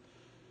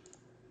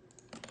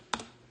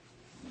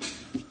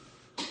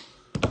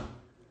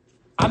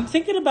 I'm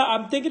thinking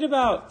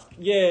about,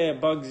 yeah,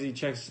 Bugsy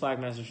checks Slack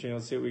message stream.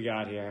 Let's see what we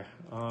got here.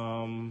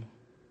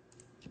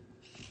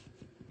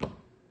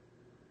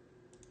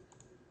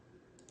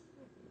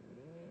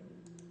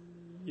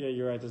 Yeah,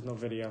 you're right. There's no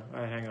video.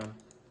 All right, hang on.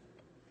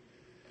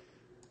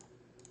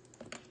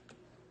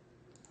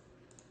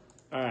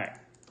 All right.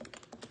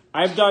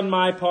 I've done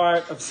my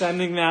part of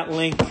sending that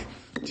link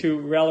to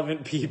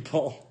relevant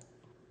people.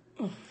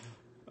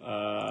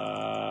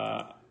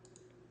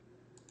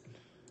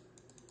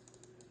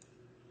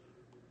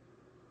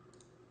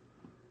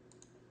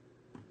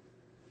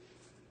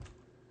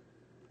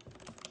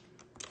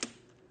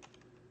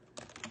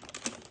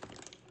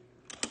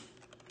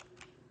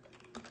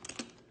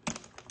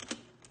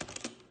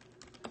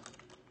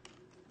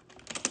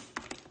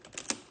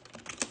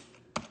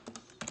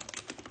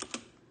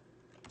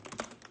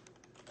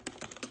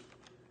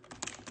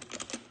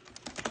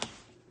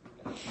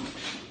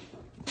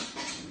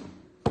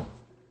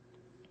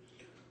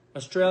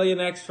 Australia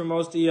next for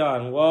most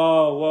EON.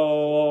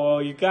 Whoa,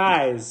 you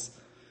guys.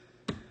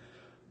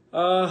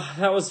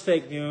 That was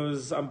fake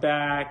news. I'm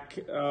back.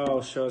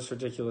 Oh, show us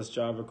ridiculous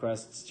job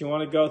requests. Do you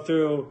want to go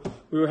through?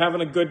 We were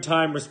having a good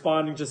time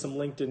responding to some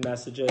LinkedIn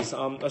messages.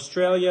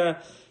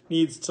 Australia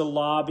needs to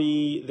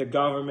lobby the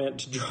government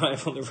to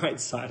drive on the right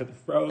side of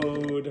the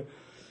road.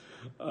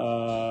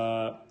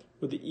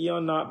 Would the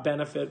EON not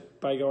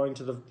benefit by going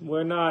to the...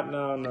 We're not...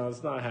 No,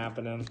 it's not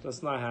happening.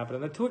 That's not happening.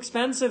 They're too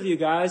expensive, you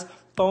guys.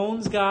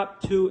 Phones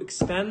got too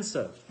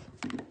expensive.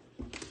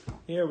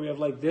 Here, we have,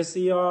 like, this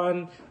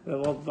EON.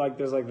 And then, like,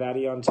 there's, like, that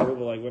EON, too.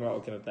 But, like, we're not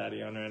looking at that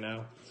EON right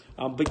now.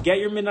 But get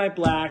your Midnight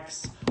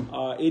Blacks.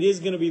 It is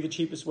going to be the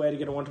cheapest way to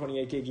get a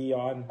 128 gig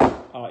EON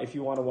if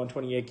you want a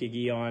 128 gig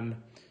EON.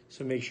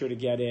 So make sure to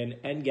get in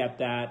and get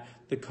that.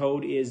 The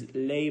code is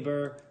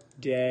Labor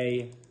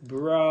Day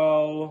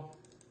Bro.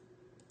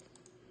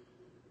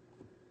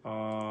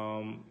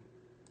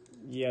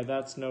 Yeah,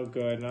 that's no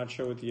good. Not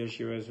sure what the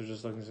issue is. We're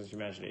just looking since you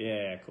mentioned it.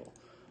 Yeah, cool.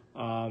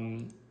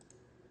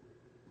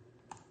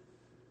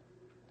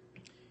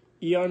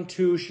 EON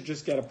 2 should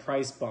just get a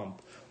price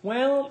bump.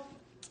 Well,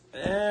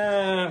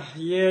 yeah.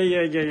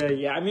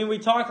 I mean, we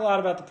talk a lot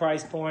about the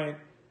price point.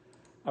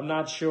 I'm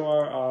not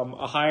sure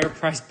a higher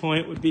price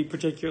point would be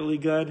particularly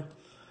good.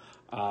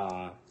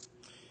 EONs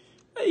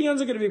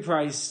are going to be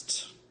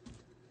priced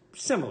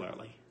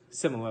similarly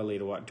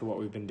to what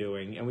we've been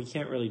doing, and we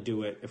can't really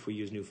do it if we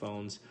use new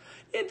phones.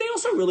 They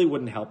also really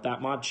wouldn't help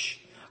that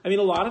much. I mean,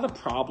 a lot of the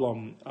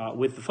problem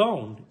with the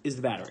phone is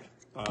the battery.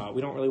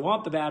 We don't really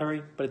want the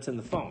battery, but it's in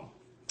the phone.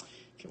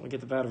 Can't we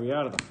get the battery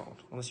out of the phone?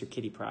 Unless you're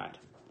Kitty Pryde.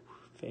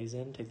 Phase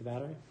in, take the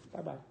battery.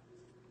 Bye-bye.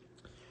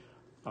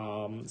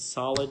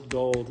 Solid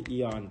gold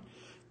EON.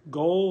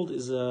 Gold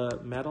is a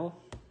metal.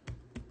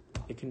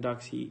 It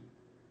conducts heat.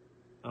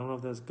 I don't know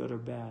if that's good or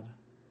bad.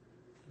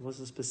 What's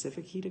the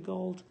specific heat of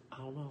gold? I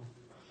don't know.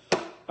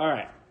 All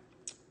right.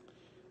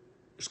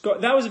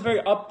 That was a very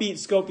upbeat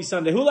Scopie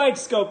Sunday. Who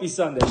likes Scopie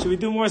Sunday? Should we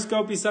do more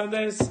Scopie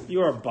Sundays?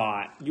 You're a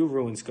bot. You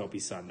ruined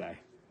Scopie Sunday.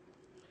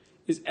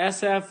 Is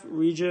SF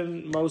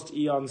region most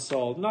EON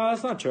sold? No,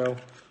 that's not true.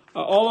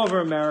 All over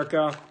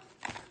America.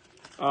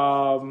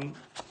 Wow,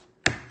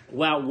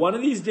 one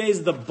of these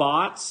days the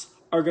bots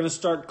are going to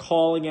start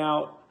calling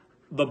out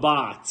the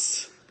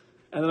bots.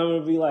 And then I'm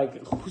going to be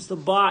like, who's the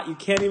bot? You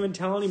can't even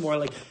tell anymore.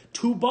 Like,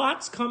 two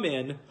bots come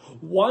in.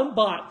 One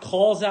bot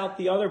calls out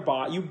the other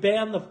bot. You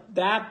ban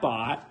that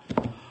bot.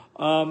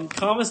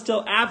 Comma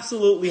still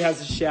absolutely has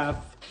a chef.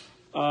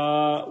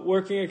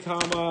 Working at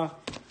Comma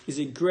is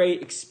a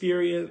great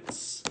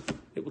experience.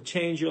 It will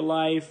change your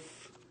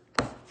life.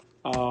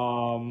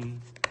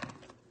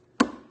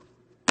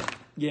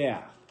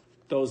 Yeah,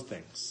 those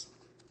things.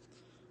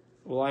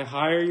 Will I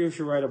hire you if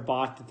you write a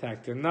bot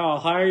detector? No, I'll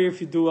hire you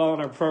if you do well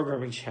on our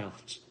programming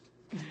challenge.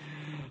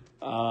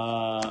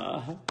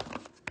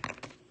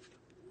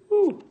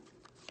 Woo.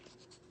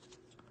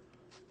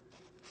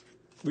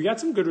 We got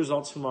some good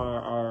results from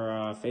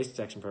our face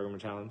detection program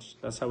challenge.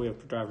 That's how we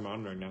have driver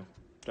monitoring now.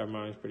 Driver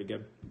monitoring is pretty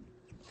good.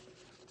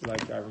 We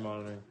like driver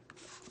monitoring.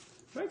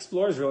 My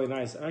Explorer is really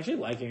nice. I'm actually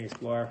liking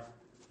Explorer.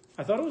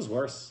 I thought it was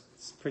worse.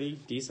 It's pretty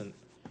decent.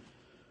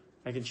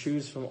 I can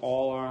choose from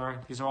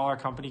these are all our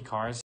company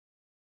cars.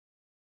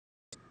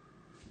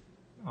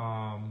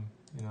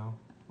 You know,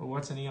 well,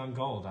 what's an EON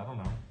Gold? I don't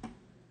know.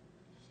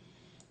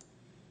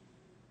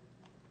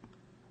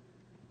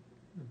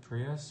 The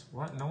Prius?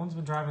 What? No one's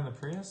been driving the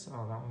Prius?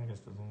 Oh, that one I guess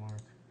doesn't work.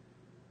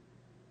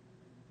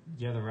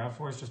 Yeah, the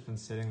RAV4's just been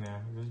sitting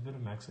there. There's a bit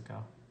of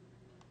Mexico.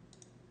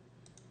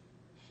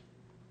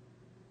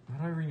 How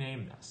do I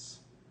rename this?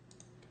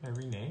 Can I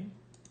rename?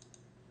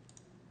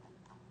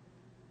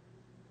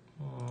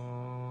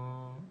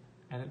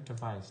 Edit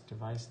device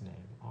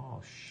name.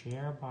 Oh,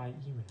 share by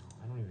email.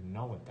 I don't even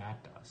know what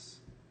that does.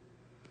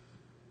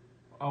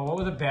 Oh, what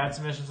were the bad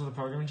submissions of the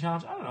programming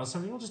challenge? I don't know.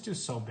 Some people just do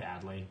so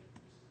badly.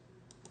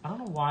 I don't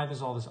know why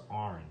there's all this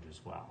orange as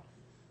well.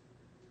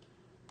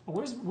 Oh,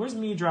 where's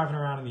me driving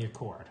around in the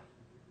Accord?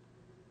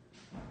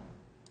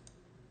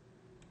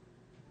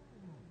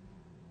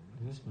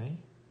 Is this me?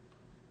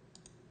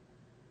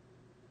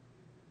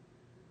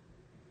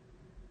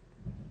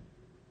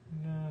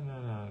 No.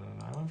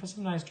 I went for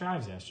some nice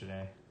drives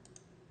yesterday.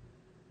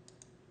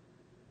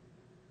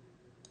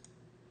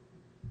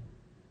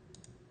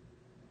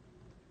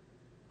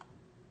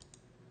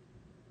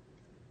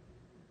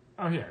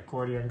 Oh, here,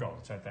 accordion gold.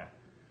 It's right there.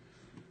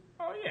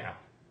 Oh, yeah.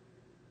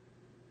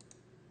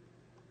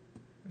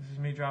 This is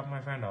me dropping my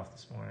friend off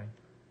this morning.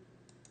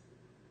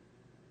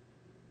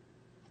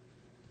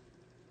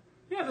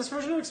 Yeah, this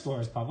version of Explorer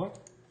is public.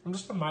 I'm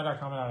just on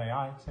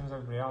my.comma.ai, same as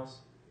everybody else.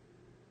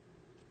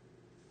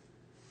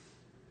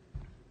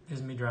 This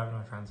is me driving to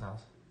my friend's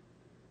house.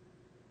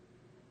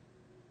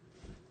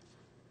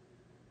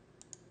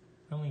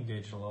 I only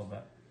engaged a little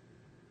bit.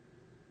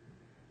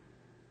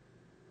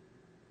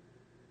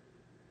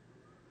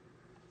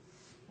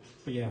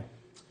 But yeah,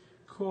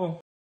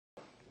 cool.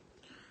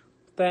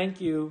 Thank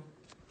you.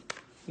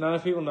 Not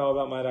enough people know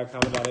about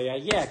my.comma.ai.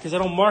 Yeah, because I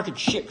don't market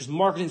shit, because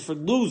marketing's for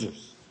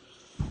losers.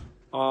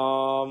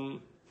 Oh,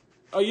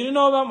 you didn't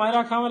know about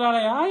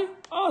my.comma.ai?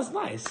 Oh, it's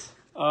nice.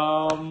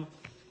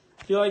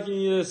 Feel like you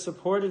need a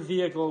supported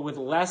vehicle with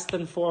less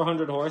than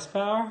 400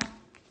 horsepower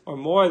or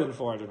more than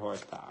 400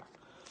 horsepower.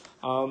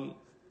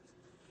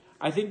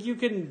 I think you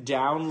can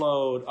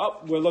download... Oh,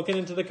 we're looking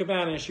into the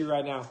Cabana issue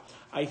right now.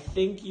 I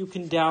think you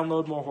can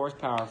download more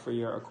horsepower for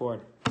your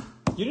Accord.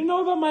 You didn't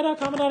know about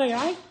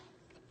my.comma.ai?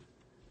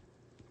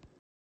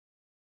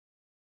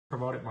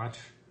 Promote it much.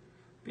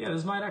 But yeah, this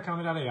is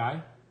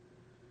my.comma.ai.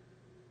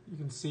 You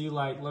can see,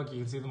 like, look, you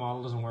can see the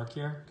model doesn't work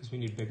here because we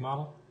need big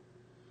model.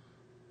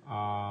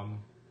 I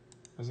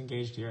was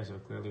engaged here, so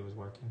it clearly was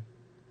working.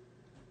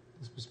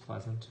 This was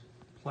pleasant.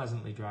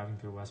 Pleasantly driving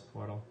through West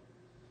Portal.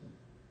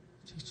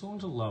 It takes so long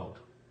to load.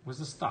 Where's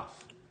the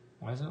stuff?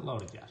 Why isn't it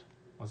loaded yet?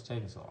 What's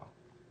taking so long?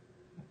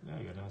 There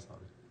you go, now it's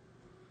loaded.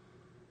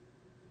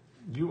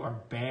 You are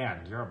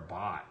banned. You're a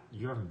bot.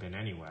 You haven't been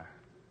anywhere.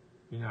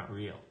 You're not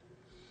real.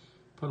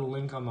 Put a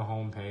link on the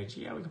homepage.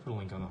 Yeah, we can put a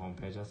link on the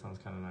homepage. That sounds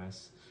kind of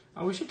nice.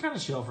 Oh, we should kind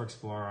of chill for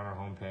Explorer on our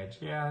homepage.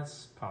 Yeah,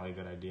 that's probably a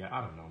good idea. I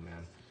don't know,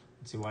 man.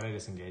 Let's see, why did I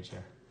disengage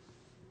here?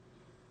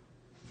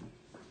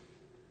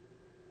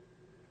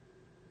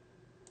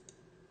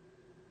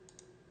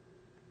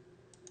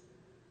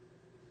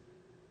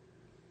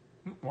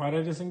 Why did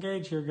I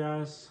disengage here,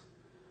 guys?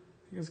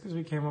 I guess because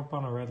we came up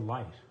on a red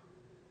light.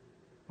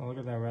 Oh, look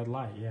at that red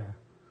light, yeah.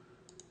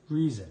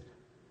 Reason.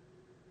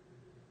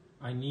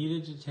 I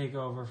needed to take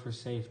over for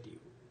safety.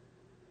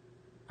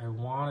 I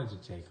wanted to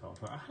take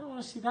over. I don't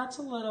want to see, that's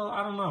a little,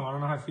 I don't know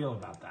how I feel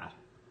about that.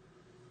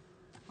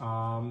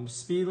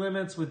 Speed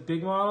limits with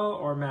big model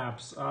or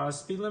maps?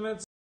 Speed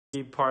limits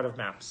be part of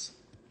maps.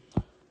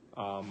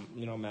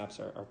 You know, maps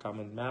are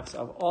common. Maps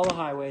of all the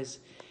highways,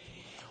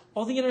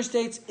 all the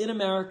interstates in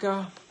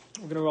America.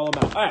 We're going to roll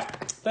them out. All right.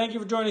 Thank you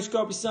for joining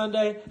Scopie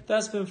Sunday.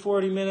 That's been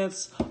 40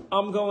 minutes.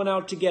 I'm going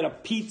out to get a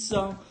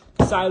pizza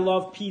because I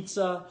love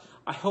pizza.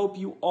 I hope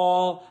you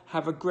all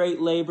have a great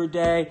Labor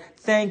Day.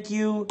 Thank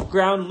you,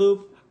 Ground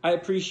Loop. I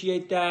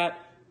appreciate that.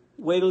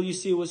 Wait till you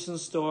see what's in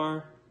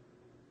store.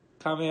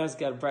 Comma.ai's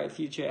got a bright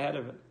future ahead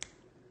of it.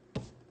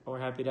 We're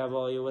happy to have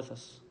all of you with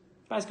us.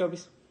 Bye,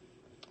 Scopies.